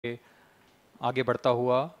आगे बढ़ता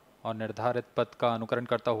हुआ और निर्धारित पथ का अनुकरण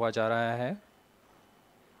करता हुआ जा रहा है।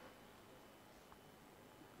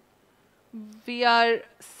 We are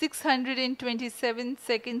 627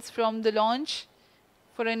 seconds from the launch.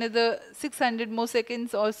 For another 600 more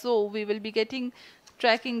seconds or so, we will be getting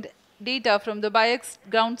tracking data from the bhag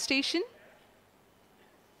ground station.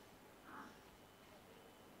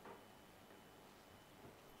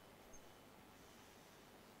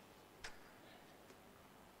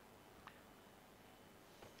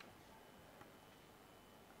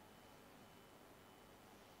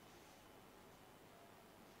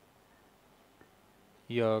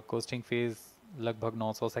 यह कोस्टिंग फेज़ लगभग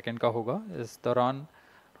 900 सेकंड का होगा। इस दौरान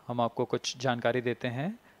हम आपको कुछ जानकारी देते हैं।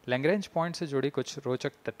 लैग्रेंज पॉइंट से जुड़ी कुछ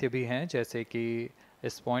रोचक तथ्य भी हैं, जैसे कि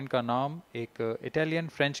इस पॉइंट का नाम एक इटालियन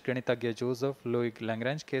फ्रेंच गणितज्ञ जोसेफ लुइग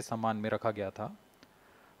लैग्रेंज के सम्मान में रखा गया था।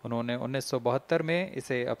 उन्होंने 1972 में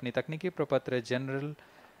इसे अपनी तकनीकी प्रपत्र जनरल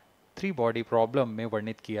 3 बॉडी प्रॉब्लम में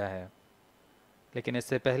वर्णित किया है, लेकिन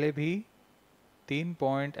इससे पहले भी 3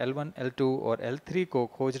 पॉइंट L1, L2 और L3 को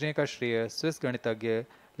खोजने का श्रेय स्विस गणितज्ञ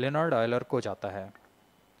लियोनार्ड आयलर को जाता है।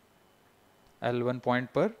 L1 पॉइंट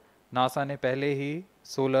पर नासा ने पहले ही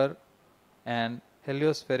सोलर एंड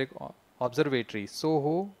हेलियोस्फेरिक ऑब्जर्वेटरी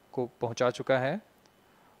सोहो को पहुंचा चुका है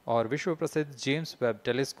और विश्व प्रसिद्ध जेम्स वेब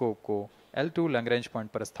टेलीस्कोप को L2 लैग्रेंज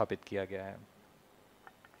पॉइंट पर स्थापित किया गया है।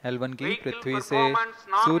 L1 की पृथ्वी से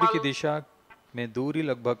सूर्य की दिशा में दूरी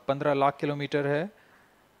लगभग 15 लाख किलोमीटर है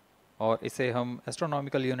और इसे हम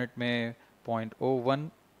एस्ट्रोनॉमिकल यूनिट में 0.01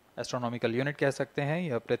 एस्ट्रोनॉमिकल यूनिट कह सकते हैं।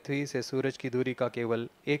 यह पृथ्वी से सूरज की दूरी का केवल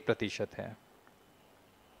 1% है।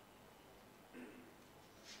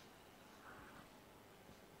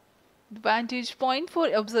 The vantage point for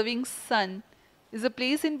observing sun is a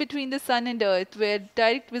place in between the sun and earth where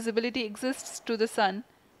direct visibility exists to the sun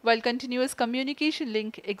while continuous communication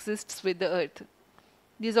link exists with the earth.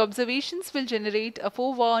 These observations will generate a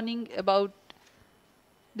forewarning about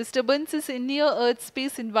disturbances in near-Earth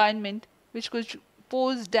space environment which could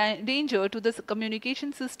pose danger to the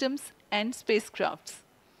communication systems and spacecrafts.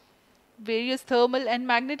 Various thermal and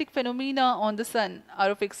magnetic phenomena on the sun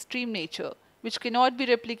are of extreme nature, which cannot be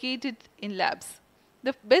replicated in labs.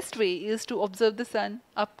 The best way is to observe the sun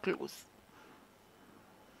up close.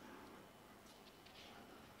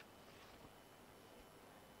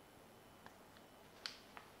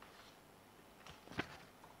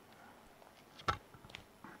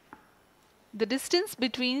 The distance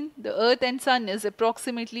between the Earth and Sun is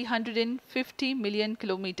approximately 150 million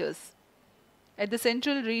kilometers. At the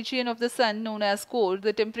central region of the Sun, known as core,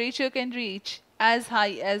 the temperature can reach as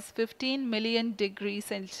high as 15 million degrees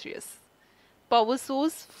Celsius. Power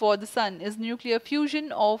source for the Sun is nuclear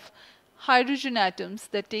fusion of hydrogen atoms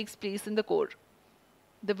that takes place in the core.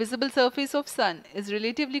 The visible surface of Sun is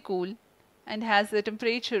relatively cool and has a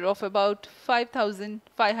temperature of about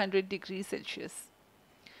 5,500 degrees Celsius.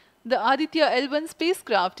 The Aditya L1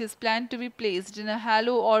 spacecraft is planned to be placed in a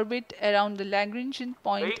halo orbit around the Lagrangian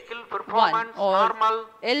point 1 or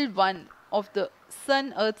L1 of the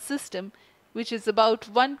Sun-Earth system, which is about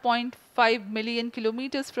 1.5 million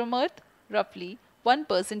kilometers from Earth, roughly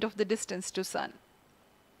 1% of the distance to Sun.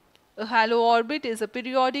 A halo orbit is a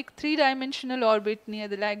periodic three-dimensional orbit near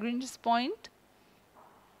the Lagrange point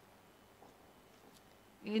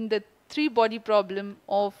in the three-body problem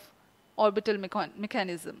of orbital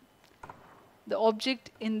mechanism. The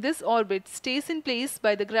object in this orbit stays in place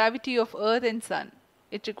by the gravity of Earth and Sun.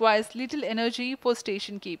 It requires little energy for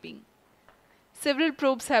station keeping. Several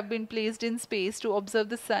probes have been placed in space to observe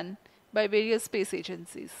the Sun by various space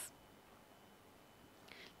agencies.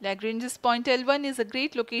 Lagrange's point L1 is a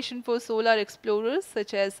great location for solar explorers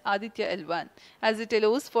such as Aditya L1, as it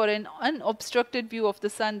allows for an unobstructed view of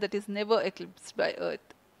the Sun that is never eclipsed by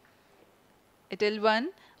Earth. At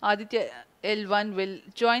L1, Aditya L1 will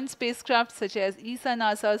join spacecraft such as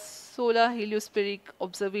ESA-NASA's Solar Heliospheric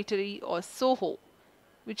Observatory or SOHO,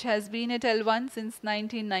 which has been at L1 since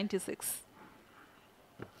 1996.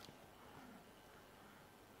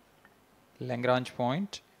 Lagrange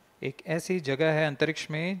point एक ऐसी जगह है अंतरिक्ष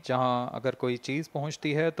में जहां अगर कोई चीज़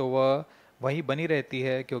पहुंचती है तो वह वहीं बनी रहती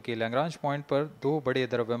है, क्योंकि लैग्रांज पॉइंट पर दो बड़े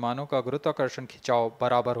द्रव्यमानों का गुरुत्वाकर्षण खिंचाव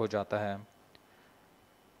बराबर हो जाता है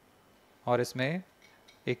और इसमें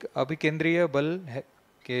एक अभिकेंद्रीय बल है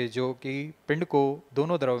कि जो कि पिंड को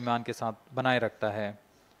दोनों द्रव्यमान के साथ बनाए रखता है।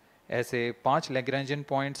 ऐसे 5 लैग्रेंजियन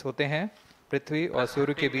पॉइंट्स होते हैं पृथ्वी और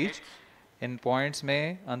सूर्य के बीच। इन पॉइंट्स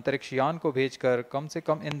में अंतरिक्ष यान को भेजकर कम से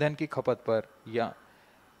कम ईंधन की खपत पर या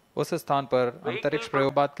उस स्थान पर अंतरिक्ष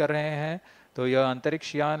प्रयोग बात कर रहे हैं, तो यह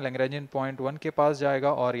अंतरिक्ष यान लैग्रेंजियन पॉइंट 1 के पास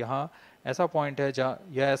जाएगा और यहाँ ऐसा पॉइंट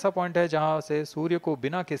है जहां से सूर्य को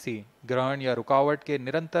बिना किसी ग्रहण या रुकावट के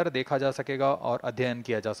निरंतर देखा जा सकेगा और अध्ययन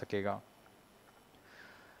किया जा सकेगा।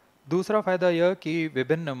 दूसरा फायदा यह कि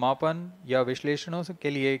विभिन्न मापन या विश्लेषणों के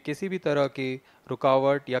लिए किसी भी तरह की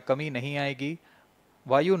रुकावट या कमी नहीं आएगी।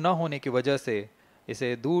 वायु न होने की वजह से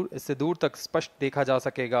इससे दूर तक स्पष्ट देखा जा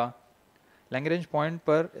सकेगा। लैग्रेंज पॉइंट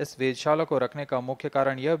पर इस वेधशाला को रखने का मुख्य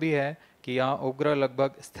कारण यह भी है कि यहाँ उपग्रह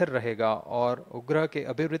लगभग स्थिर रहेगा और उपग्रह के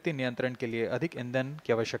अभिवृत्ति नियंत्रण के लिए अधिक ईंधन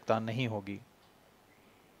की आवश्यकता नहीं होगी।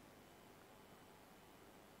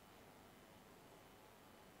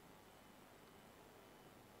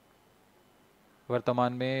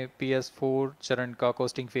 वर्तमान में PS4 चरण का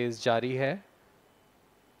कोस्टिंग फेज जारी है।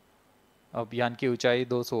 अब यान की ऊंचाई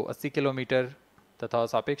 280 किलोमीटर तथा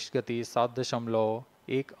सापेक्ष गति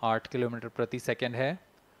 7.18 किलोमीटर प्रति सेकंड है।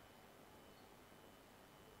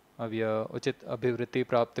 अब यह उचित अभिवृत्ति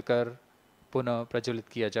प्राप्त कर पुनः प्रज्वलित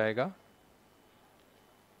किया जाएगा।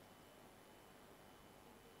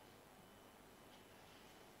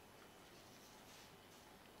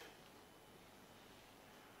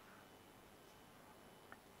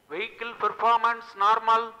 Vehicle performance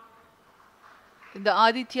normal. The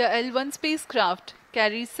Aditya L1 spacecraft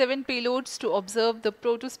carries 7 payloads to observe the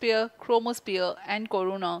protosphere, chromosphere, and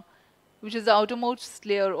corona, which is the outermost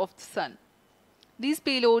layer of the Sun. These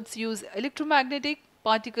payloads use electromagnetic,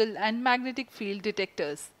 particle, and magnetic field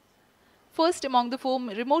detectors. First among the 4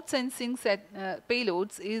 remote sensing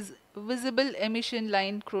payloads is Visible Emission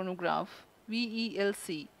Line Chronograph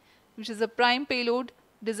 (VELC), which is a prime payload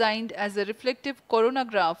designed as a reflective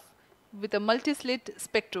coronagraph with a multi-slit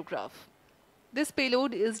spectrograph. This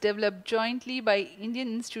payload is developed jointly by Indian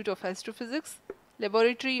Institute of Astrophysics,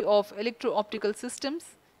 Laboratory of Electro-Optical Systems,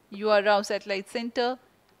 UR Rao Satellite Center,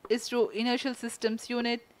 ISRO Inertial Systems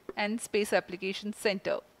Unit, and Space Applications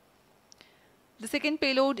Center. The second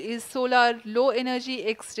payload is Solar Low Energy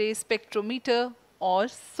X-ray Spectrometer, or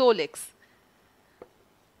SOLEX,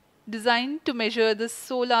 designed to measure the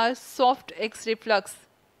solar soft X-ray flux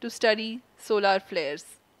to study solar flares.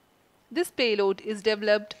 This payload is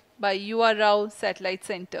developed by UR Rao Satellite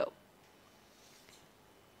Center.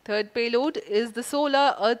 Third payload is the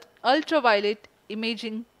Solar Earth Ultraviolet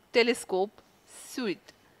Imaging Telescope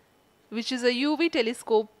 (SUIT), which is a UV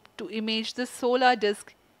telescope to image the solar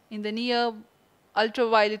disk in the near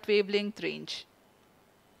ultraviolet wavelength range.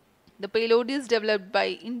 The payload is developed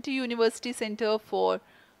by Inter-University Center for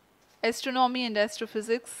Astronomy and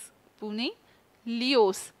Astrophysics, Pune,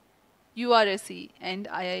 LEOS, URSE, and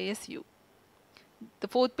IISU. The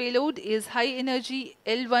fourth payload is High Energy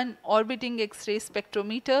L1 Orbiting X-ray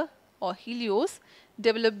Spectrometer, or HELIOS,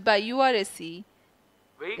 developed by URSE.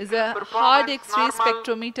 Is a hard X-ray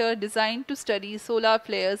spectrometer designed to study solar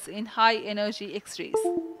flares in high energy X-rays.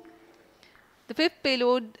 The fifth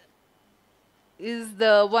payload is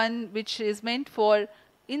the one which is meant for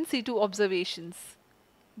in situ observations.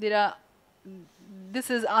 This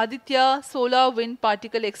is Aditya Solar Wind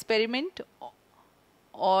Particle Experiment,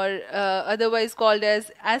 or otherwise called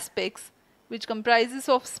as ASPEX, which comprises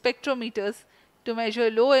of spectrometers to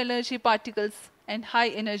measure low energy particles and high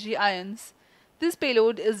energy ions. This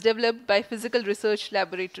payload is developed by Physical Research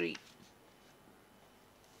Laboratory.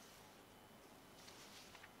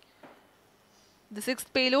 The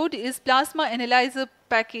sixth payload is Plasma Analyzer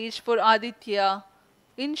Package for Aditya,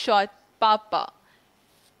 in short PAPA.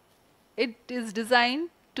 It is designed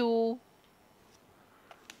to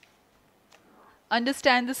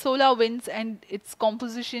understand the solar winds and its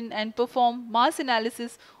composition and perform mass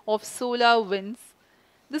analysis of solar winds.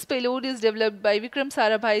 This payload is developed by Vikram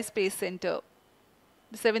Sarabhai Space Center.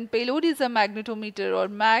 The seventh payload is a magnetometer, or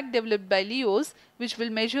MAG, developed by LEOS, which will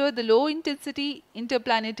measure the low intensity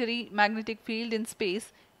interplanetary magnetic field in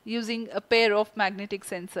space using a pair of magnetic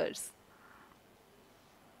sensors.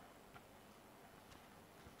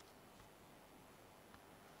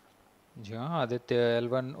 जी हाँ, Aditya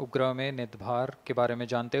L1 उपग्रह में नितभार के बारे में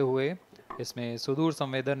जानते हुए इसमें सुदूर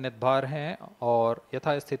संवेदन नितभार हैं और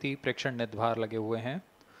यथास्थिति प्रेक्षण नितभार लगे हुए हैं।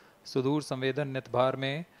 सुदूर संवेदन नितभार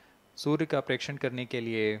में सूर्य का प्रेक्षण करने के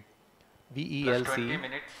लिए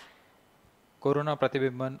VELC कोरोना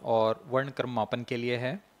प्रतिबिंबन और वर्णक्रम मापन के लिए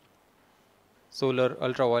है। सोलर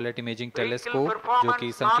अल्ट्रावायलेट इमेजिंग टेलीस्कोप, जो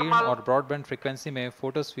कि संकीर्ण और ब्रॉडबैंड फ्रीक्वेंसी में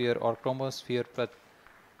फोटोस्फीयर और क्रोमोस्फीयर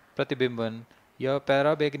प्रतिबिंबन यह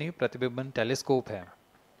पैराबैंगनी प्रतिबिंबन टेलीस्कोप है।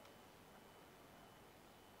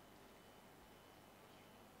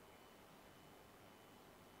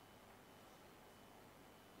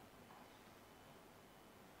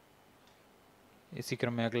 इसी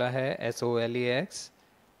क्रम में अगला है SOLEX,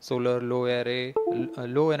 solar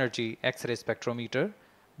low energy x ray spectrometer,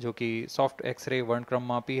 जो कि सॉफ्ट एक्सरे वर्णक्रम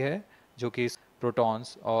मापी है, जो कि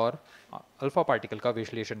प्रोटॉन्स और अल्फा पार्टिकल का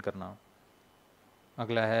विश्लेषण करना।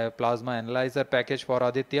 अगला है plasma analyser package for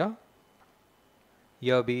Aditya.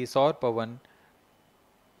 यह भी सौर पवन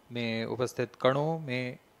में उपस्थित कणों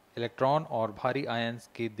में इलेक्ट्रॉन और भारी आयंस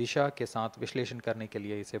की दिशा के साथ विश्लेषण करने के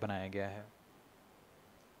लिए इसे बनाया गया है।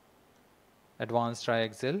 Advance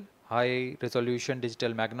ट्राइएक्सियल high resolution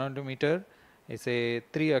digital magnetometer, इसे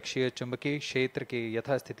त्रिअक्षीय चुंबकीय क्षेत्र के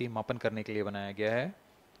यथास्थिति मापन करने के लिए बनाया गया है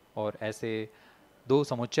और ऐसे 2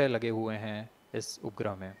 समुच्चय लगे हुए हैं इस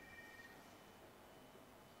उपग्रह में।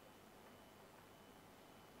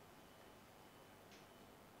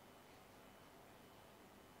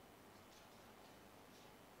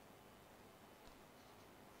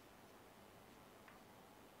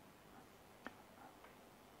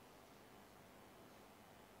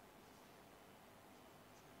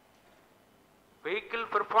 Vehicle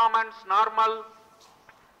performance normal.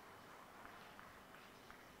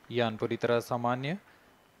 यान पूरी तरह सामान्य,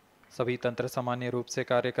 सभी तंत्र सामान्य रूप से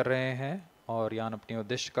कार्य कर रहे हैं और यान अपनी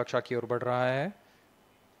उद्देश्य कक्षा की ओर बढ़ रहा है।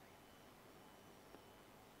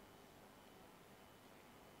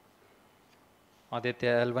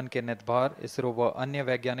 आदित्य L1 के नितभार इसरो व अन्य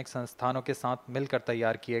वैज्ञानिक संस्थानों के साथ मिलकर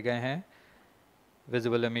तैयार किए गए हैं।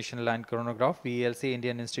 Visible emission line chronograph VLC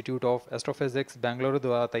Indian institute of astrophysics Bengaluru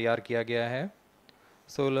द्वारा तैयार किया गया है।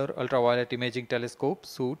 Solar ultraviolet imaging telescope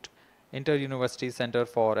suit inter university centre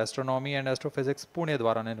for astronomy and astrophysics Pune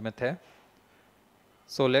द्वारा निर्मित है।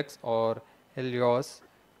 सोलेक्स और हेलियोस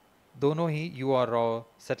दोनों ही URO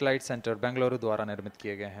सैटेलाइट सेंटर बेंगलुरु द्वारा निर्मित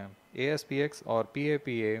किए गए हैं। ASPX और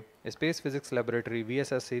PAPA space physics laboratory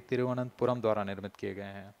VSSC Thiruvananthapuram द्वारा निर्मित किए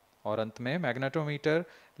गए हैं। और अंत में magnetometer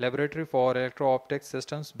laboratory for electro optics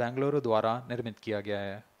systems Bengaluru द्वारा निर्मित किया गया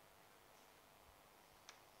है।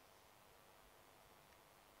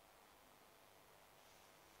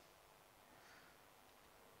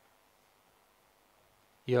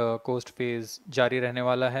 यह कोस्ट फेज जारी रहने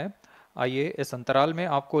वाला है। आइए इस अंतराल में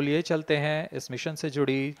आपको लिए चलते हैं इस मिशन से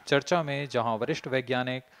जुड़ी चर्चा में, जहां वरिष्ठ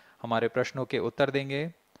वैज्ञानिक हमारे प्रश्नों के उत्तर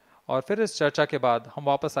देंगे और फिर इस चर्चा के बाद हम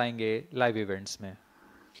वापस आएंगे लाइव इवेंट्स में।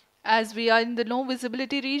 As we are in the low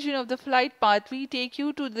visibility region of the flight path, we take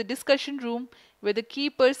you to the discussion room where the key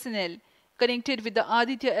personnel connected with the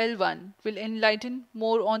Aditya L1 will enlighten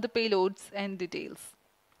more on the payloads and details.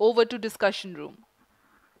 Over to discussion room.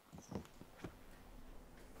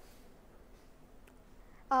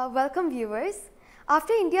 Welcome viewers.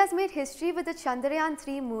 After India has made history with the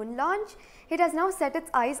Chandrayaan-3 moon launch, it has now set its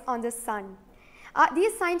eyes on the sun.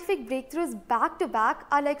 These scientific breakthroughs back to back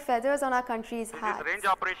are like feathers on our country's hat.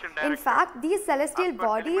 In fact, these celestial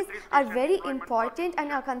bodies are very important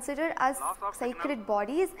and are considered as sacred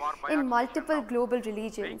bodies in multiple global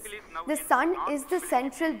religions. The sun is the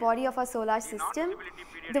central body of our solar system.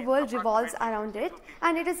 The world revolves around it,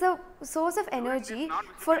 and it is a source of energy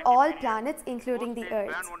for all planets, including the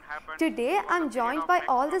Earth. Today, I am joined by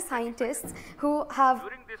all the scientists who have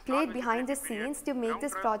played behind the scenes to make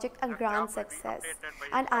this project a grand success.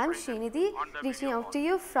 And I am Srinidhi, reaching out to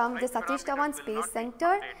you from the Satish Dhawan Space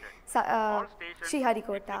Center,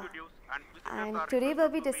 Sriharikota. And today we'll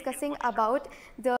be discussing about the